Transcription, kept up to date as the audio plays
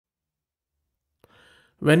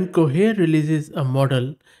When Cohere releases a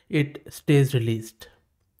model, it stays released.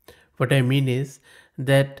 What I mean is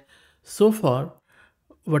that so far,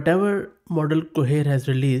 whatever model Cohere has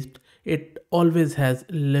released, it always has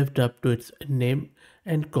lived up to its name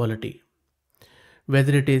and quality.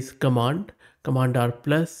 Whether it is Command R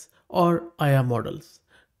Plus, or IA models,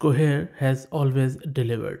 Cohere has always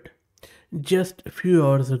delivered. Just a few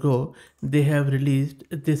hours ago, they have released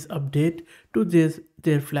this update to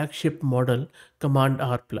their flagship model, Command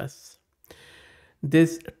R Plus.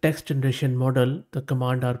 This text generation model, the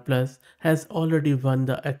Command R Plus, has already won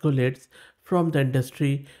the accolades from the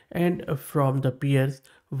industry and from the peers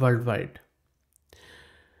worldwide.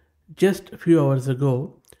 Just a few hours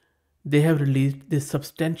ago, they have released this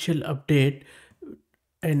substantial update,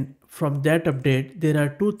 and from that update there are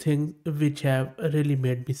two things which have really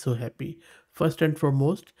made me so happy. First and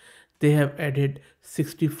foremost, they have added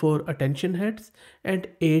 64 attention heads and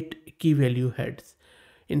 8 key value heads.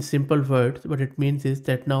 In simple words, what it means is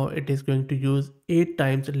that now it is going to use 8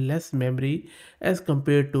 times less memory as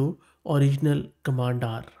compared to original Command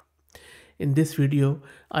R. In this video,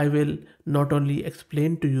 I will not only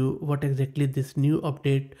explain to you what exactly this new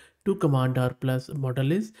update to Command R Plus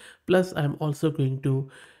model is, plus I'm also going to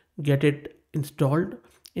get it installed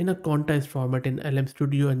in a quantized format in LM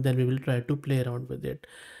Studio, and then we will try to play around with it.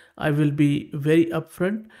 I will be very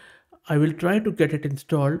upfront. I will try to get it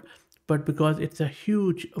installed, but because it's a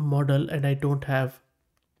huge model and I don't have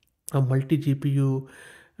a multi GPU,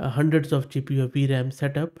 hundreds of GPU VRAM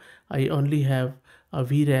setup, I only have a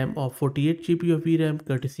VRAM of 48 GB of VRAM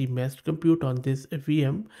courtesy Massed Compute on this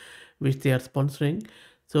VM which they are sponsoring.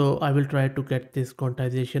 So I will try to get this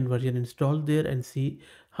quantization version installed there and see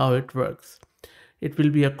how it works. It will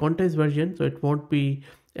be a quantized version, so it won't be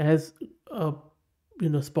as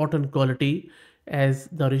spot on quality as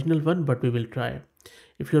the original one, but we will try.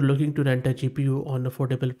 If you're looking to rent a GPU on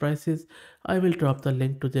affordable prices, I will drop the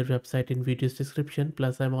link to their website in video's description.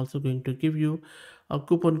 Plus, I'm also going to give you a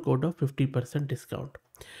coupon code of 50% discount.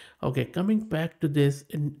 Okay, coming back to this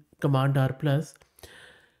in Command R Plus.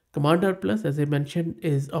 Command R Plus, as I mentioned,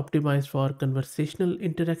 is optimized for conversational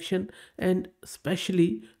interaction and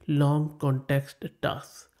especially long context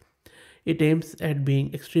tasks. It aims at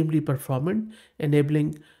being extremely performant,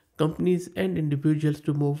 enabling companies and individuals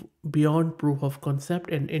to move beyond proof of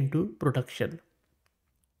concept and into production.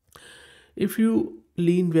 If you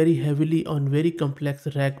lean very heavily on very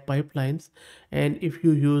complex RAG pipelines, and if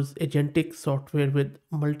you use agentic software with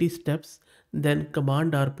multi steps, then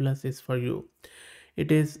Command R Plus is for you.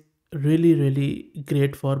 It is really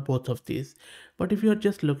great for both of these. But if you're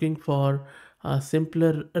just looking for a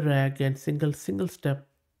simpler RAG and single step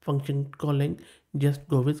function calling, just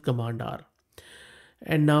go with Command R.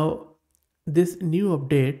 And now this new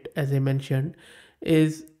update, as I mentioned,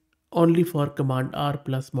 is only for Command R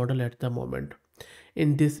Plus model at the moment.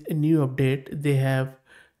 In this new update, they have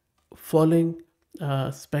following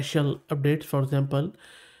special updates. For example,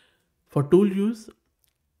 for tool use,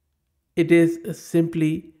 it is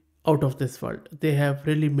simply out of this world. They have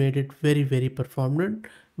really made it very performant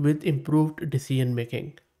with improved decision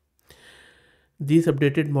making. These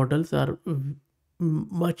updated models are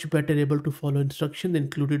much better able to follow instructions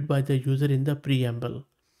included by the user in the preamble.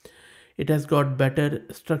 It has got better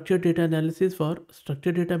structured data analysis for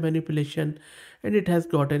structured data manipulation, and it has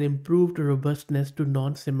got an improved robustness to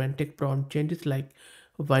non-semantic prompt changes like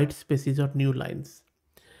white spaces or new lines.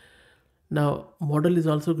 Now, model is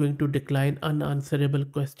also going to decline unanswerable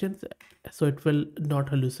questions, so it will not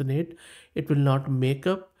hallucinate, it will not make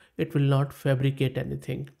up, it will not fabricate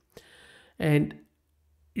anything. And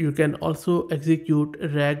you can also execute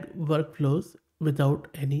RAG workflows without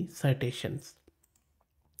any citations.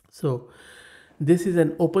 So this is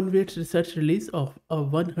an open weights research release of a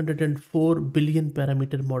 104 billion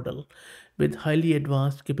parameter model with highly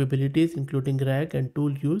advanced capabilities including RAG and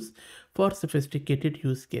tool use for sophisticated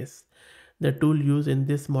use case. The tool use in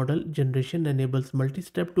this model generation enables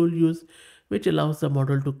multi-step tool use, which allows the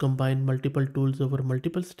model to combine multiple tools over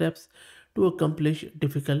multiple steps to accomplish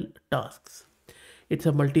difficult tasks. It's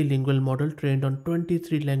a multilingual model trained on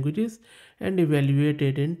 23 languages and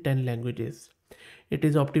evaluated in 10 languages. It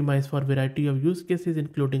is optimized for a variety of use cases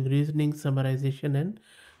including reasoning, summarization, and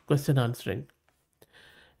question answering.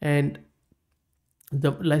 And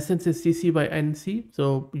the license is CC by NC,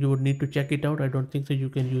 so you would need to check it out. I don't think so you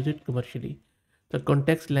can use it commercially. The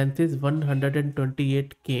context length is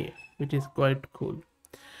 128K, which is quite cool.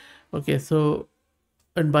 Okay, so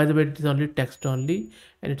And by the way, it is only text only,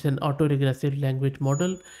 and it's an auto-regressive language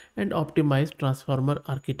model and optimized transformer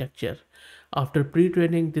architecture. After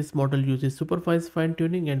pre-training, this model uses supervised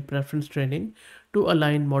fine-tuning and preference training to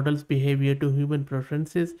align model's behavior to human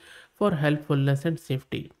preferences for helpfulness and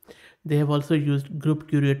safety. They have also used group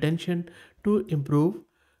query attention to improve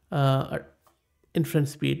uh,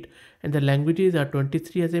 inference speed. And the languages are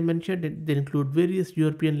 23, as I mentioned. They include various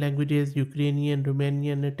European languages: Ukrainian,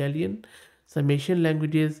 Romanian, Italian, some Asian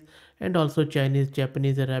languages, and also Chinese,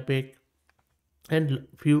 Japanese, Arabic, and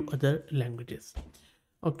few other languages.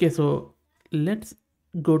 Okay, so let's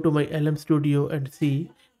go to my LM Studio and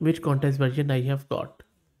see which context version I have got.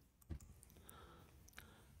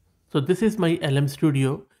 So this is my LM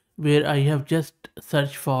Studio, where I have just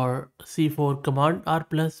searched for C4 Command R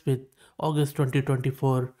plus with August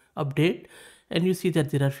 2024 update, and you see that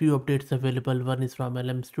there are few updates available. One is from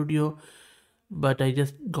LM Studio, but I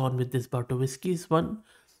just gone with this Bartowiski's one.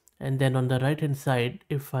 And then on the right hand side,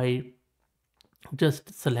 if I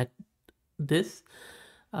just select this,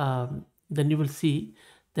 then you will see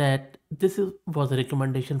that was a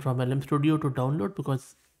recommendation from LM Studio to download,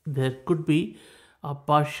 because there could be a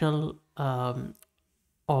partial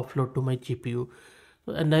offload to my GPU.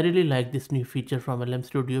 And I really like this new feature from LM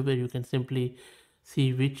Studio, where you can simply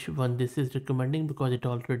see which one this is recommending, because it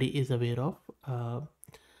already is aware of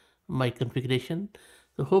my configuration.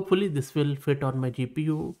 So hopefully this will fit on my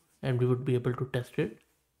GPU and we would be able to test it.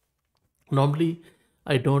 Normally,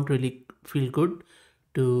 I don't really feel good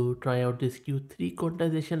to try out this Q3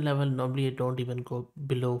 quantization level. Normally, I don't even go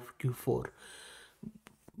below Q4.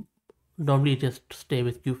 Normally, just stay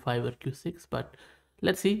with Q5 or Q6, but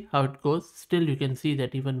let's see how it goes. Still, you can see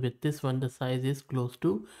that even with this one, the size is close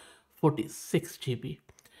to 46 GB.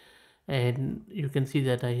 And you can see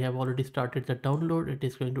that I have already started the download. It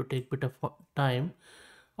is going to take a bit of time.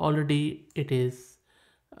 Already, it is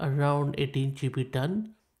around 18 GB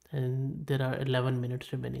done, and there are 11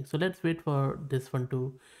 minutes remaining. So let's wait for this one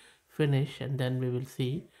to finish, and then we will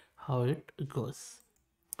see how it goes.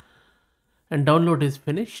 And download is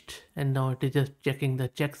finished, and now it is just checking the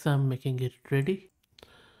checksum, making it ready.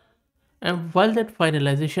 And while that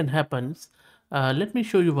finalization happens, let me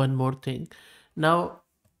show you one more thing. Now,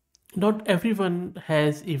 not everyone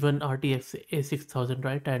has even RTX A6000,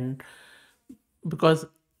 right? And because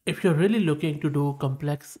if you're really looking to do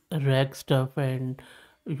complex rag stuff and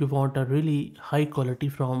you want a really high quality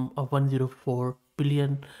from a 104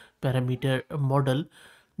 billion parameter model,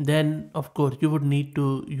 then of course you would need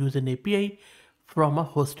to use an API from a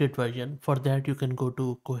hosted version. For that, you can go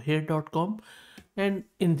to cohere.com, and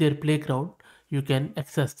in their playground you can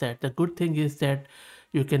access that. The good thing is that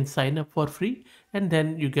you can sign up for free, and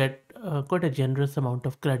then you get quite a generous amount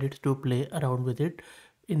of credits to play around with it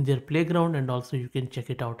in their playground, and also you can check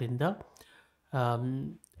it out in the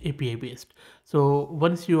API based. So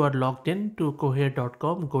once you are logged in to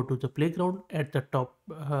cohere.com, go to the playground at the top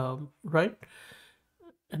right,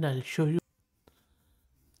 and I'll show you.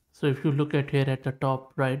 So if you look at here at the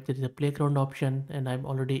top right, there is a playground option, and I'm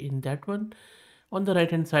already in that one. On the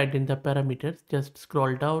right hand side in the parameters, just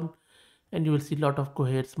scroll down and you will see a lot of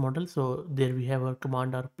Cohere's models. So there we have our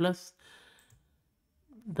Command R plus,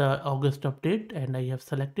 the August update, and I have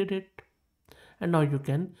selected it, and now you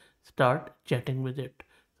can start chatting with it.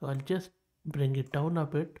 So I'll just bring it down a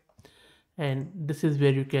bit, and this is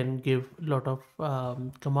where you can give a lot of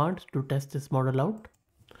commands to test this model out.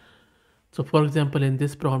 So for example, in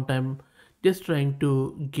this prompt, I'm just trying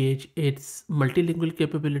to gauge its multilingual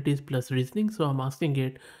capabilities plus reasoning. So I'm asking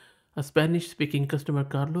it, a Spanish speaking customer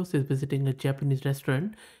Carlos is visiting a Japanese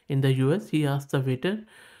restaurant in the US. He asks the waiter,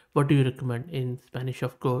 what do you recommend? In Spanish,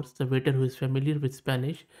 of course. The waiter, who is familiar with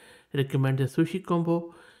Spanish, recommends a sushi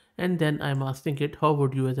combo. And then I'm asking it, how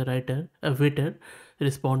would you as a waiter,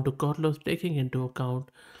 respond to Carlos, taking into account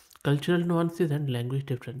cultural nuances and language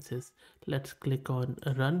differences? Let's click on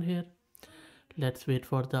run here. Let's wait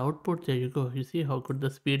for the output. There you go. You see how good the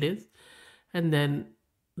speed is. And then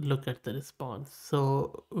look at the response.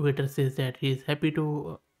 So waiter says that he is happy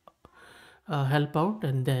to help out,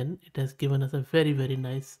 and then it has given us a very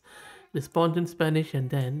nice response in Spanish, and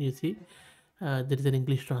then you see there is an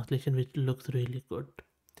English translation which looks really good.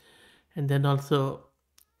 And then also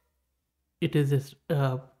it is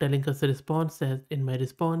telling us the response. As in my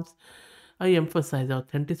response, I emphasize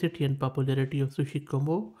authenticity and popularity of sushi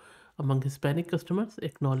combo among Hispanic customers,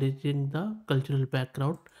 acknowledging the cultural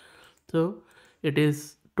background. So it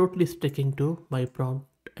is totally sticking to my prompt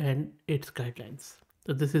and its guidelines.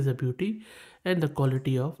 So this is a beauty and the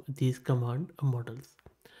quality of these command models.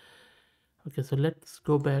 Okay, so let's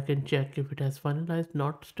go back and check if it has finalized.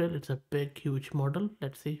 Not still, it's a big huge model.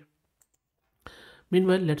 Let's see.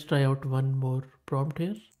 Meanwhile, let's try out one more prompt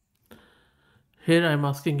here. Here I'm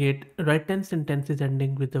asking it, write 10 sentences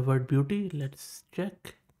ending with the word beauty. Let's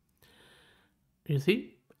check. You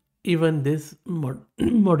see, even this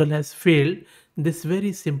model has failed this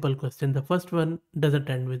very simple question. The first one doesn't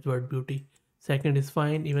end with word beauty. Second is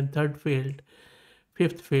fine. Even third failed.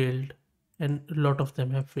 Fifth failed. And a lot of them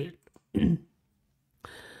have failed.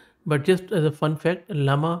 But just as a fun fact,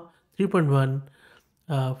 Llama 3.1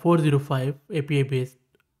 405 API based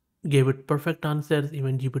gave it perfect answers.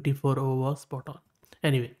 Even GPT-4o was spot on.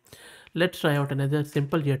 Anyway, let's try out another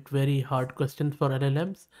simple yet very hard question for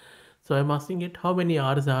LLMs. So I'm asking it, how many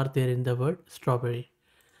R's are there in the word strawberry?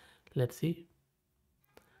 Let's see.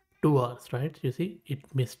 2 R's, right? You see, it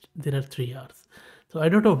missed. There are 3 R's. So I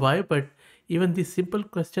don't know why, but even these simple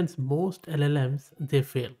questions, most LLMs, they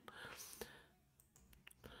fail.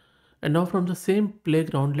 And now from the same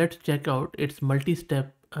playground, let's check out its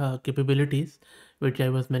multi-step capabilities, which I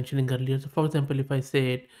was mentioning earlier. So for example, if I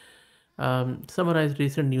say summarize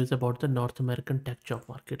recent news about the North American tech job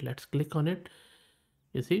market, let's click on it.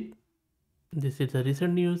 You see, this is the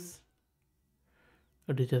recent news.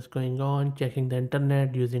 It is just going on, checking the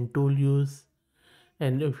internet, using tool use.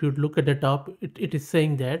 And if you look at the top, it is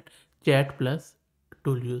saying that chat plus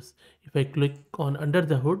tool use. If I click on under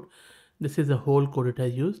the hood, this is the whole code it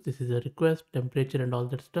has used. This is a request, temperature, and all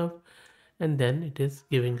that stuff. And then it is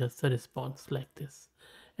giving us a response like this.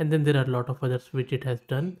 And then there are a lot of others which it has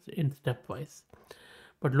done in stepwise.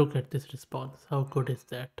 But look at this response. How good is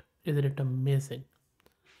that? Isn't it amazing?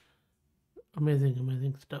 Amazing,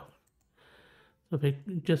 amazing stuff. So if I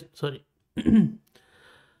just, sorry. I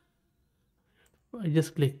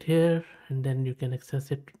just clicked here and then you can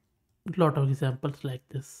access it. A lot of examples like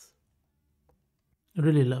this.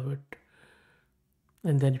 Really love it.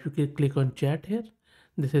 And then if you click on chat here,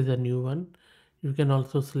 this is a new one. You can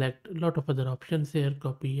also select a lot of other options here,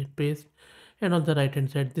 copy and paste. And on the right hand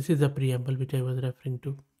side, this is a preamble which I was referring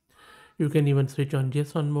to. You can even switch on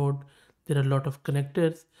JSON mode. There are a lot of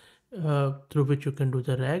connectors through which you can do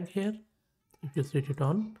the RAG here. If you switch it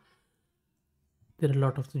on, there are a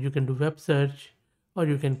lot of, you can do web search or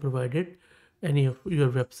you can provide it any of your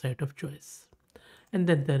website of choice. And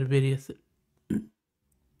then there are various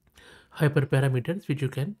hyperparameters which you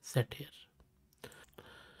can set here.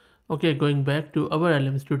 Okay, going back to our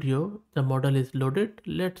LM Studio, the model is loaded.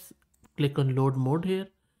 Let's click on load mode here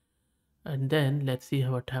and then let's see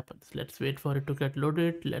how it happens. Let's wait for it to get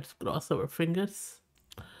loaded. Let's cross our fingers.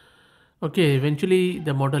 Okay, eventually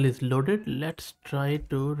the model is loaded. Let's try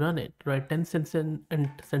to run it. Write 10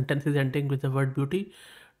 sentences ending with the word beauty.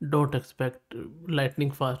 Don't expect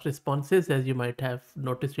lightning fast responses as you might have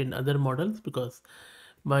noticed in other models, because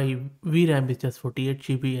my VRAM is just 48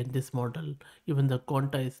 GB and this model, even the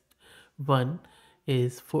quantized one,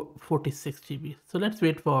 is 46 GB. So let's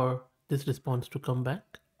wait for this response to come back.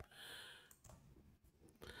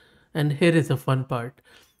 And here is the fun part.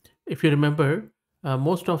 If you remember,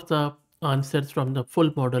 most of the answers from the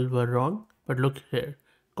full model were wrong, but look here,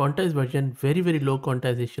 quantized version, very, very low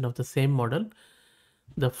quantization of the same model.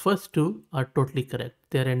 The first two are totally correct.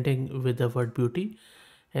 They're ending with the word beauty.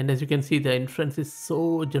 And as you can see, the inference is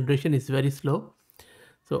so, generation is very slow.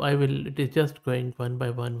 So it is just going one by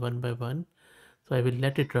one, one by one. So I will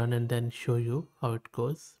let it run and then show you how it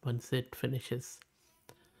goes once it finishes.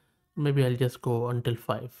 Maybe I'll just go until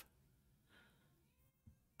 5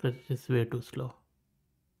 because it is way too slow.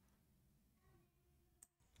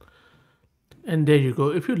 And there you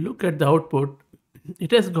go. If you look at the output,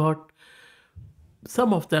 it has got,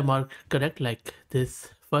 some of them are correct, like this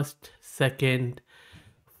first, second,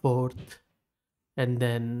 fourth, and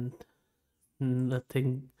then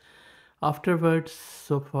nothing afterwards.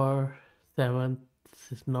 So far, seventh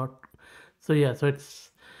is not. So yeah, so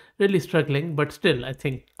it's really struggling, but still, I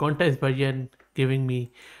think quantized version giving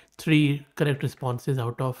me 3 correct responses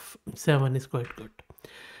out of 7 is quite good.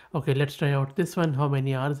 Okay, let's try out this one. How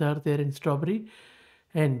many R's are there in strawberry?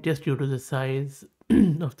 And just due to the size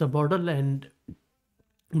of the model and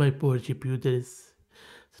my poor GPU, there is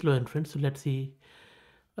slow inference. So let's see.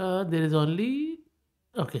 There is only,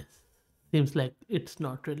 okay, seems like it's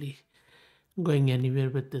not really going anywhere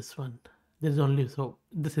with this one. There's only, so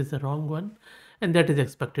this is the wrong one, and that is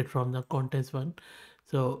expected from the contest one.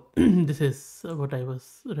 So this is what I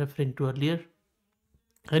was referring to earlier.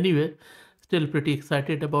 Anyway, still pretty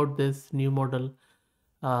excited about this new model.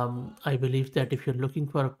 I believe that if you're looking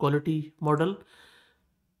for a quality model,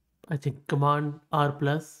 I think Command R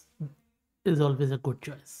plus is always a good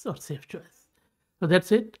choice or safe choice. So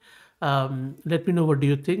that's it. Let me know what do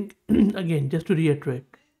you think. Again, just to reiterate,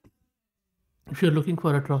 if you're looking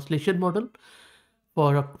for a translation model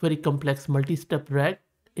For a very complex multi-step RAG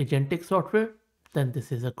agentic software, then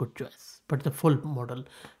this is a good choice. But the full model,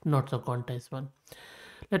 not the quantized one.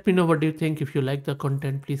 Let me know what do you think. If you like the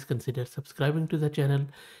content, please consider subscribing to the channel.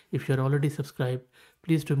 If you're already subscribed,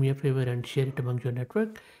 please do me a favor and share it among your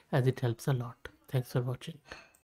network, as it helps a lot. Thanks for watching.